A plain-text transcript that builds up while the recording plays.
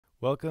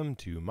Welcome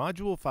to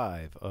Module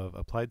 5 of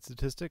Applied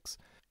Statistics.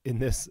 In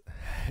this,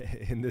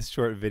 in this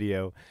short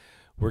video,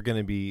 we're going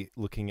to be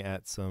looking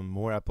at some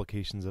more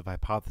applications of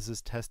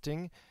hypothesis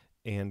testing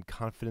and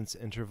confidence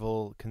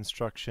interval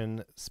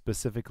construction,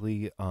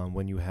 specifically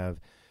when you have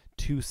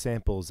two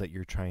samples that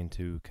you're trying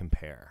to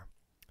compare.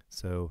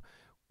 So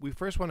we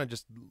first want to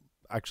just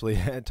actually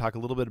talk a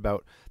little bit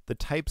about the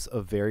types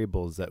of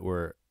variables that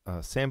we're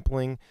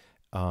sampling.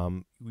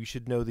 We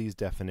should know these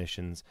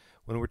definitions.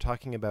 When we're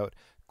talking about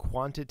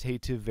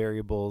quantitative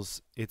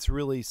variables, it's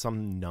really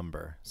some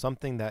number,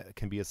 something that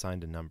can be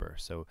assigned a number.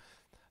 So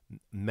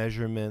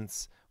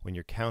measurements, when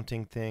you're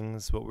counting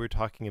things, what we're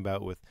talking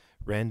about with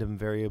random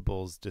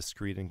variables,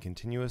 discrete and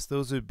continuous,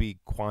 those would be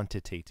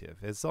quantitative,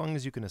 as long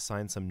as you can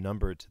assign some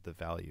number to the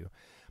value.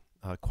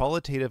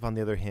 Qualitative, on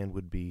the other hand,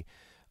 would be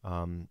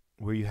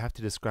where you have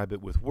to describe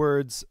it with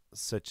words,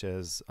 such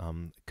as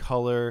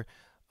color,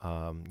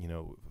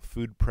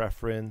 food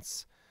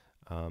preference,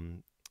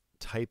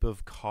 type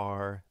of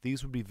car.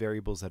 These would be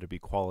variables that would be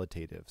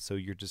qualitative. So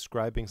you're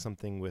describing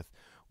something with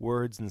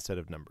words instead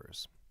of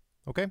numbers.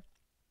 Okay?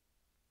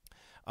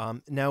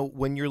 Now,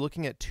 when you're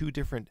looking at two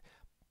different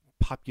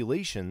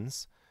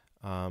populations,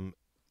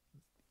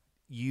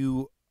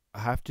 you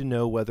have to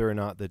know whether or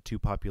not the two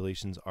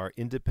populations are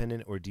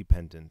independent or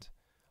dependent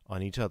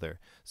on each other.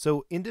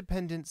 So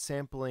independent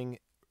sampling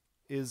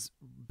is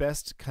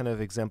best kind of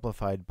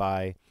exemplified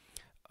by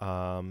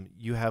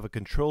you have a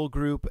control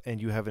group and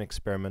you have an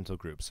experimental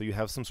group. So you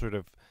have some sort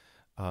of,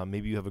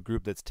 maybe you have a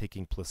group that's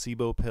taking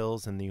placebo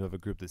pills and then you have a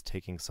group that's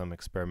taking some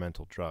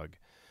experimental drug.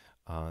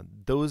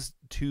 Those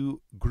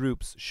two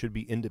groups should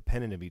be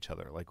independent of each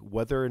other. Like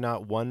whether or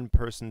not one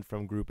person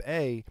from group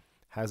A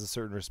has a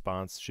certain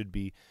response should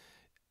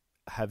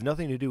have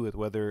nothing to do with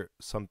whether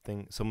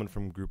someone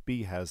from group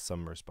B has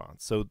some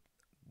response. So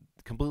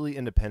completely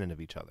independent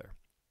of each other.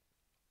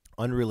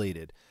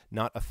 Unrelated,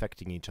 not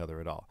affecting each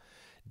other at all.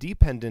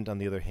 Dependent, on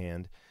the other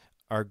hand,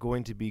 are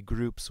going to be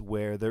groups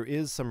where there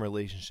is some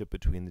relationship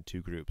between the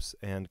two groups.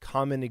 And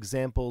common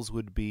examples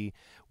would be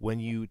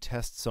when you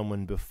test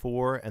someone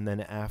before and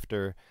then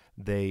after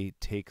they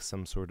take have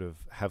some sort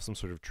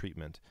of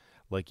treatment.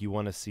 Like you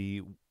want to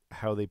see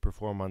how they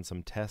perform on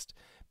some test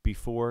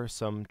before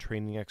some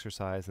training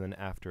exercise and then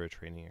after a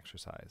training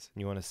exercise.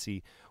 And you want to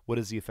see what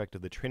is the effect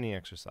of the training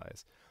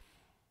exercise.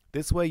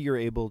 This way you're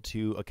able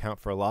to account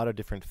for a lot of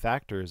different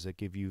factors that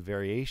give you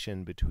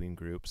variation between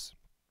groups,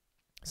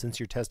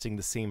 since you're testing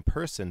the same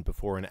person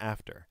before and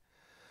after.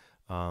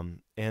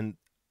 And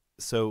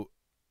so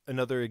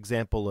another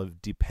example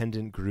of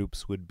dependent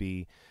groups would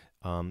be,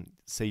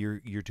 say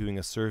you're doing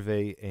a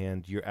survey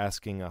and you're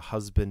asking a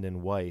husband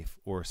and wife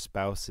or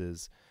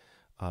spouses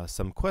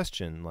some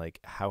question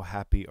like, how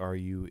happy are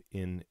you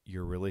in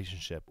your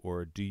relationship?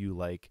 Or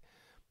I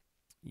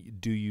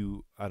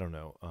don't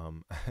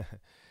know,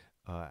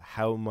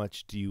 how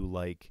much do you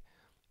like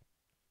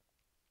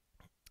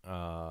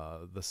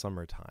the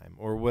summertime,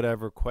 or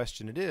whatever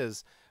question it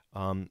is.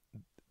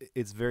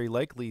 It's very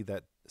likely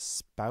that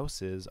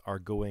spouses are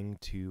going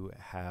to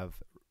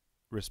have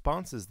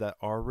responses that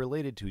are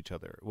related to each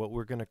other, what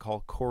we're going to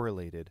call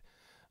correlated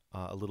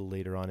a little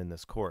later on in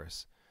this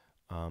course,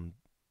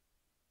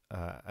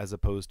 as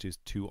opposed to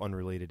two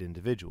unrelated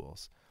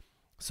individuals.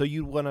 So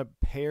you want to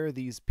pair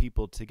these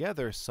people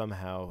together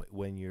somehow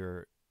when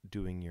you're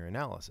doing your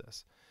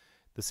analysis.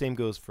 The same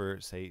goes for,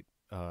 say,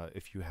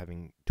 if you're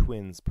having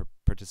twins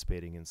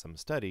participating in some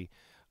study,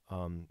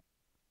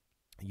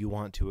 you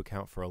want to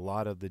account for a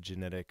lot of the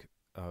genetic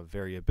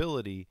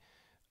variability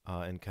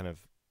and kind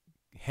of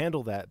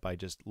handle that by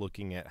just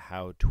looking at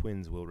how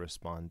twins will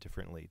respond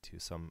differently to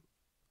some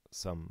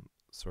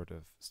sort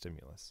of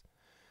stimulus.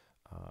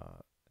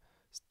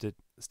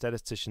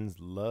 Statisticians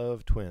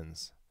love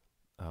twins,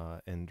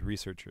 and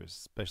researchers,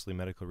 especially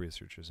medical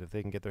researchers. If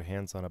they can get their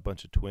hands on a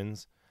bunch of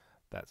twins,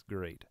 that's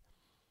great.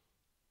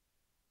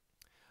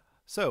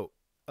 So,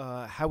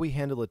 how we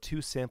handle a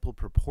two-sample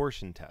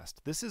proportion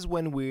test. This is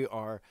when we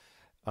are,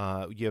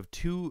 you have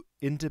two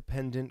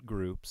independent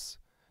groups,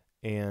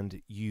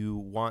 and you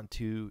want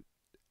to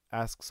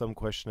ask some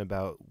question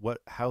about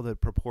how the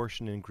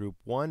proportion in group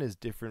 1 is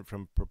different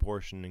from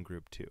proportion in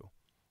group 2.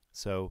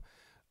 So,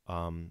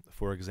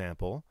 for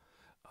example,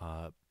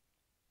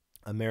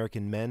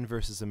 American men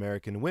versus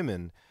American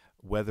women,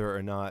 whether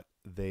or not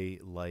they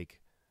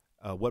like,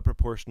 what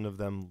proportion of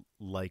them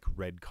like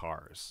red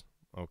cars.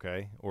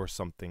 Okay, or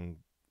something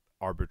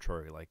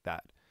arbitrary like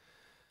that.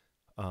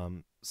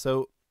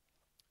 So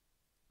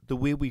the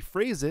way we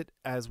phrase it,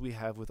 as we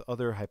have with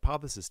other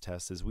hypothesis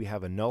tests, is we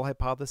have a null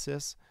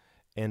hypothesis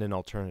and an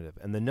alternative.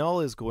 And the null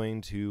is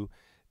going to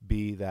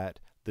be that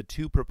the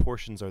two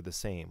proportions are the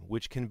same,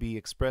 which can be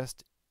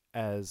expressed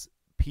as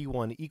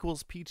P1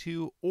 equals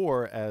P2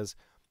 or as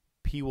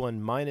P1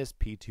 minus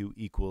P2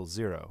 equals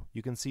 0.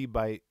 You can see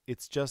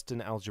it's just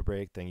an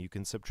algebraic thing. You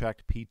can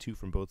subtract P2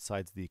 from both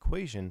sides of the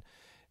equation.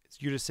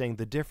 You're just saying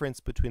the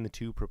difference between the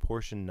two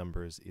proportion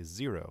numbers is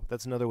 0.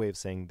 That's another way of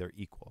saying they're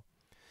equal.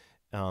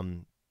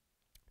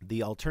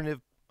 The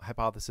alternative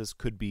hypothesis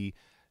could be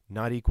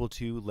not equal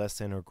to, less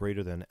than, or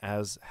greater than,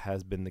 as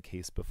has been the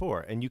case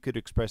before. And you could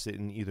express it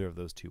in either of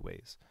those two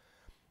ways.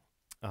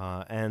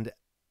 And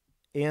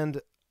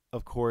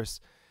of course,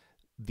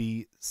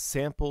 the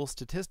sample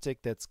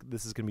statistic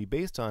this is going to be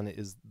based on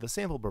is the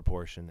sample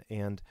proportion.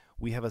 And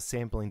we have a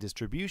sampling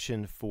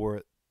distribution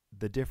for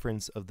the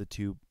difference of the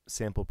two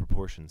sample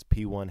proportions,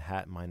 P1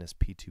 hat minus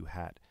P2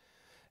 hat.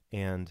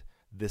 And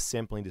this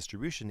sampling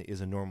distribution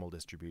is a normal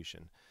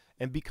distribution.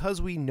 And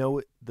because we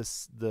know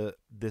this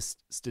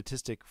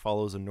statistic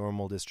follows a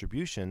normal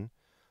distribution,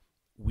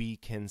 we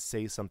can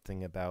say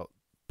something about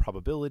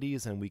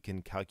probabilities, and we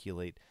can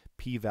calculate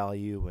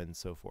p-value and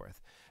so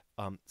forth.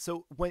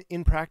 So when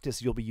in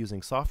practice, you'll be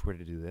using software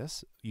to do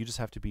this. You just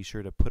have to be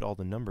sure to put all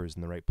the numbers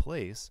in the right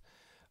place.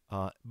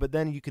 But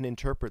then you can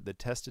interpret the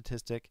test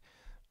statistic,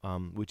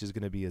 which is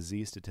going to be a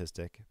z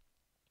statistic,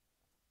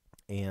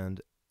 and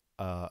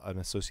an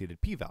associated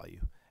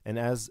p-value. And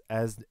as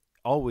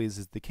always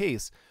is the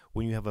case,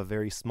 when you have a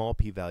very small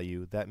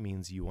p-value, that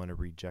means you want to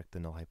reject the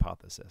null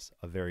hypothesis.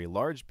 A very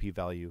large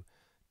p-value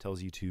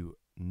tells you to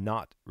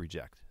not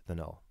reject the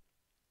null.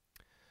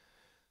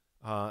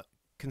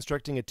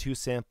 Constructing a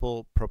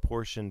two-sample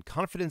proportion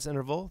confidence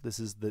interval. This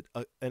is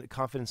a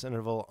confidence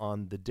interval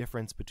on the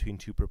difference between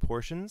two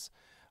proportions.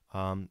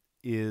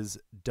 Is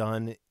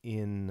done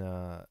in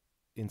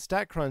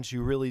StatCrunch.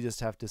 You really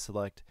just have to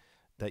select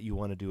that you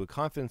want to do a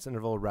confidence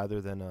interval rather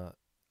than a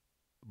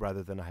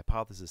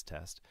hypothesis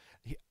test.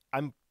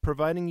 I'm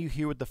providing you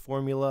here with the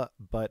formula,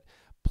 but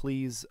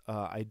please,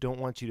 I don't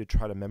want you to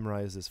try to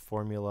memorize this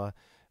formula.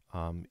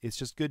 It's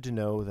just good to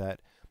know that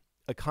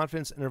a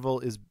confidence interval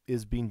is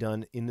being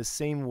done in the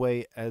same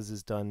way as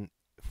is done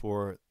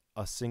for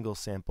a single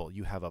sample.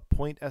 You have a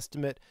point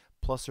estimate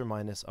plus or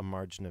minus a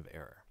margin of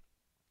error.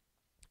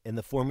 And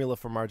the formula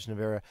for margin of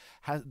error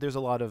there's a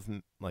lot of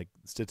like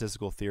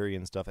statistical theory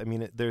and stuff. I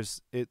mean,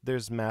 there's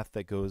math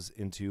that goes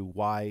into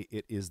why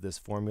it is this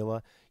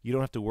formula. You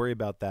don't have to worry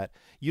about that.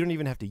 You don't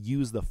even have to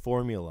use the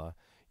formula.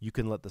 You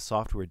can let the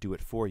software do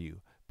it for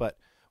you. But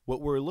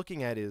what we're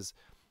looking at is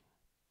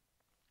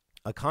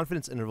a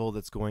confidence interval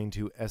that's going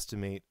to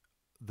estimate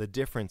the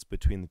difference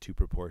between the two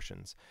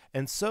proportions.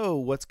 And so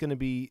what's going to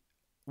be,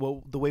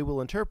 well, the way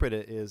we'll interpret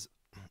it is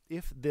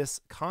if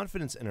this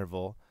confidence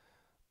interval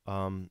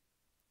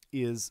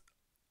is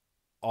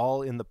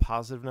all in the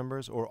positive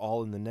numbers or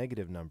all in the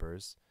negative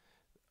numbers,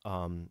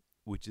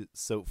 which is,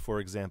 so for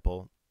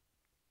example,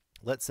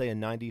 let's say a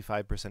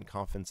 95%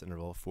 confidence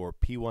interval for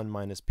P1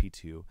 minus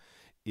P2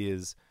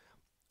 is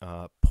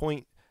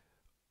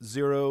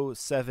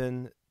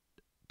 0.07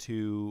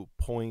 to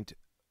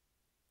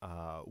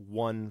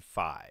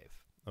 0.15,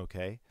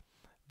 okay?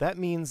 That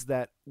means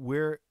that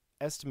we're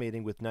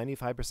estimating with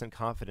 95%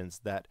 confidence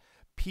that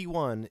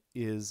P1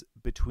 is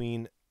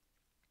between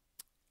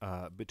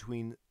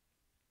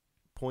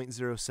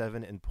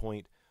 0.07 and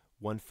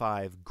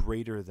 0.15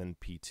 greater than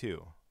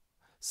P2.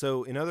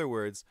 So in other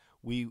words,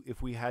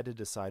 if we had to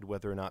decide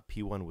whether or not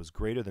P1 was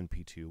greater than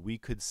P2, we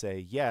could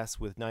say yes,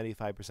 with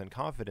 95%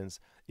 confidence,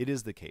 it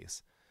is the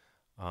case.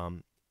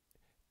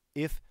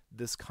 If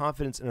this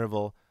confidence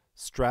interval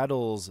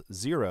straddles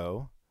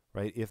 0,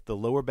 right, if the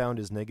lower bound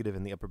is negative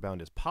and the upper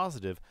bound is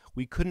positive,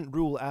 we couldn't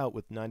rule out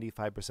with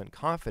 95%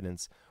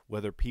 confidence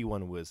whether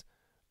P1 was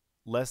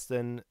less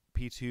than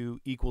P2,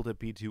 equal to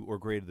P2, or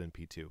greater than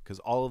P2, because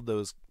all of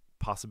those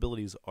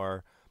possibilities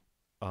are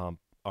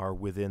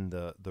within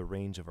the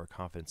range of our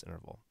confidence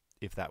interval,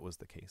 if that was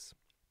the case.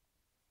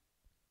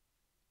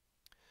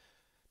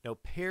 Now,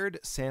 paired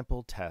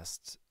sample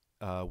tests,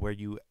 where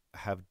you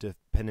have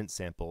dependent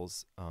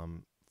samples,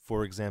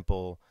 for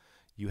example,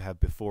 you have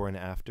before and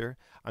after.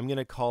 I'm going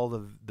to call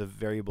the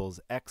variables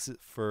x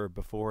for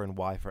before and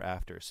y for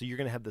after. So you're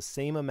going to have the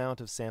same amount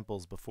of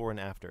samples before and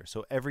after.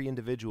 So every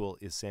individual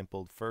is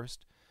sampled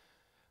first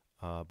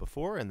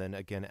before and then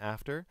again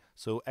after.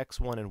 So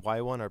x1 and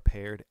y1 are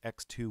paired,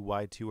 x2,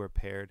 y2 are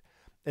paired.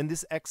 And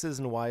this x's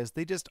and y's,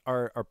 they just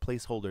are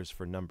placeholders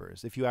for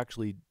numbers. If you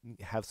actually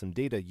have some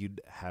data,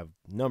 you'd have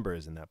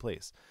numbers in that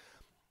place.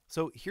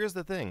 So here's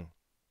the thing.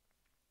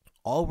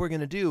 All we're going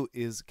to do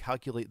is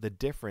calculate the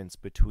difference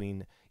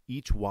between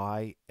each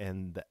y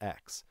and the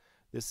x.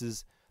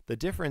 The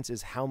difference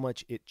is how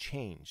much it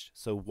changed.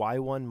 So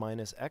y1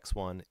 minus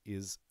x1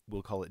 is,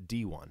 we'll call it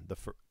d1, the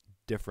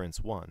difference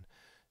 1,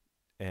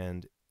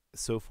 and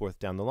so forth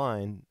down the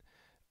line.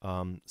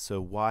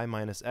 So y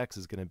minus x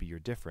is going to be your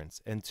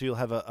difference. And so you'll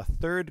have a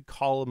third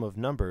column of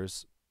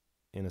numbers,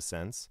 in a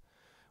sense,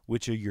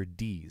 which are your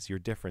d's, your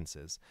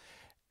differences.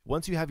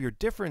 Once you have your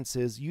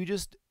differences, you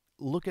just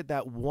look at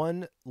that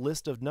one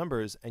list of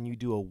numbers and you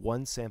do a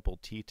one sample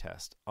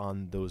t-test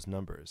on those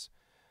numbers.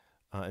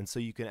 And so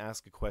you can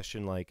ask a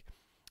question like,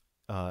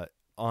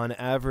 on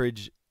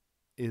average,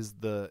 is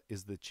the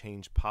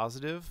change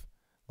positive?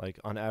 Like,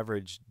 on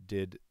average,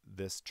 did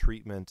this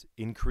treatment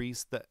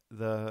increase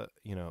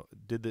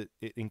did it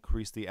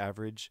increase the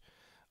average?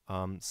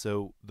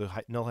 So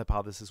the null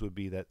hypothesis would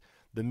be that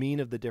the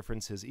mean of the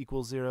differences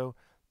equals 0.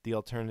 The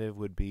alternative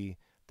would be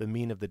the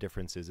mean of the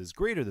differences is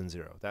greater than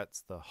 0.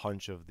 That's the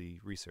hunch of the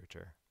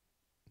researcher,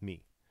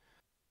 me.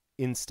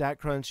 In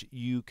StatCrunch,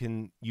 you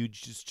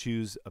just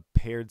choose a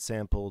paired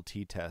sample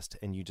t-test,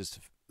 and you just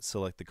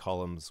select the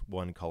columns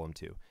 1, column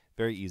 2.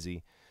 Very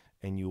easy,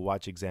 and you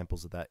watch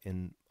examples of that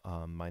in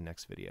my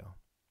next video.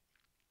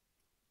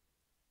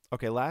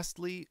 Okay,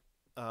 lastly,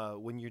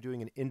 when you're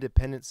doing an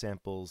independent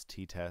samples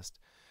t-test,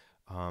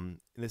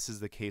 this is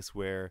the case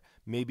where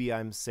maybe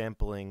I'm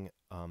sampling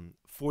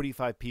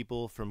 45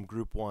 people from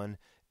group 1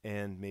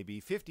 and maybe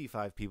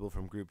 55 people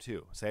from group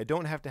 2. So I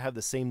don't have to have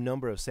the same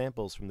number of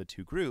samples from the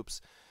two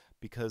groups,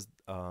 because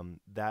I'm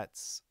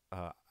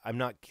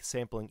not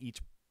sampling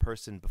each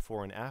person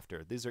before and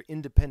after. These are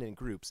independent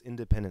groups,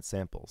 independent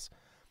samples.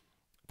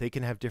 They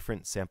can have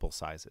different sample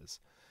sizes.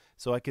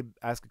 So I could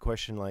ask a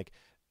question like,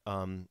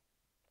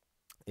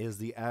 is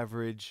the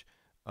average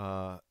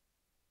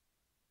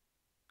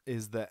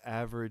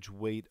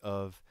weight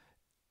of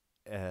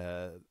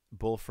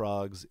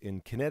bullfrogs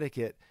in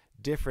Connecticut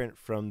different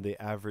from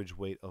the average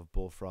weight of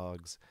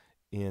bullfrogs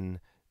in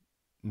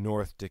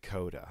North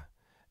Dakota?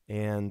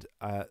 And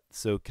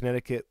so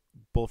Connecticut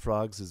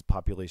bullfrogs is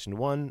population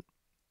 1,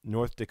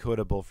 North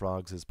Dakota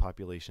bullfrogs is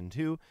population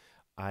 2.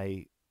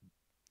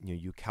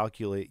 You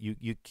calculate,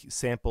 you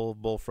sample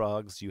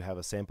bullfrogs, you have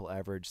a sample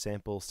average,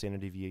 sample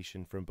standard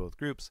deviation from both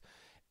groups.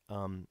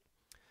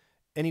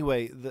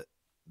 Anyway,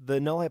 the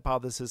null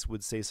hypothesis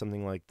would say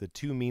something like the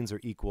two means are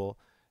equal.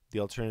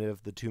 The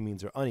alternative, the two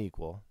means are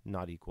unequal,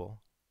 not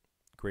equal,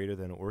 greater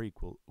than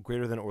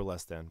or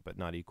less than, but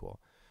not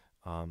equal.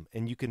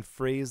 And you can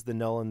phrase the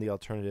null and the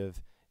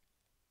alternative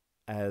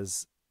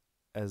as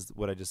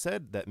what I just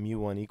said, that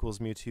mu1 equals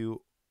mu2,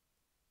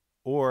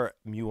 or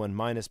mu1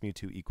 minus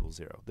mu2 equals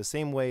 0. The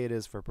same way it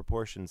is for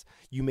proportions.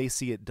 You may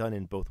see it done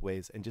in both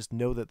ways, and just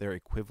know that they're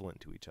equivalent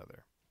to each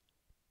other.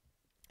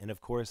 And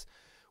of course,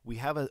 we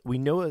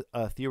know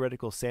a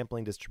theoretical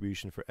sampling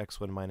distribution for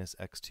x1 minus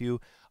x2,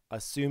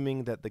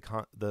 assuming that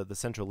the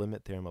central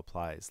limit theorem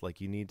applies.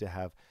 Like, you need to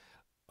have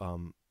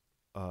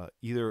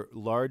either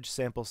large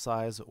sample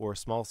size or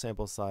small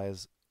sample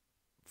size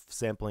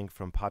sampling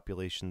from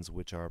populations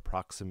which are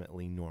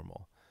approximately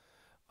normal.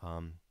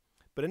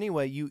 But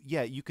anyway,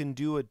 you can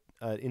do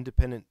an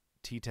independent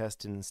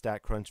t-test in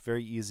StatCrunch.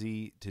 Very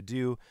easy to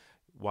do.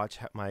 Watch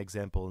my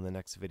example in the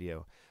next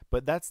video.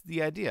 But that's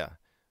the idea.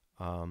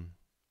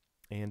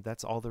 And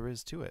that's all there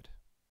is to it.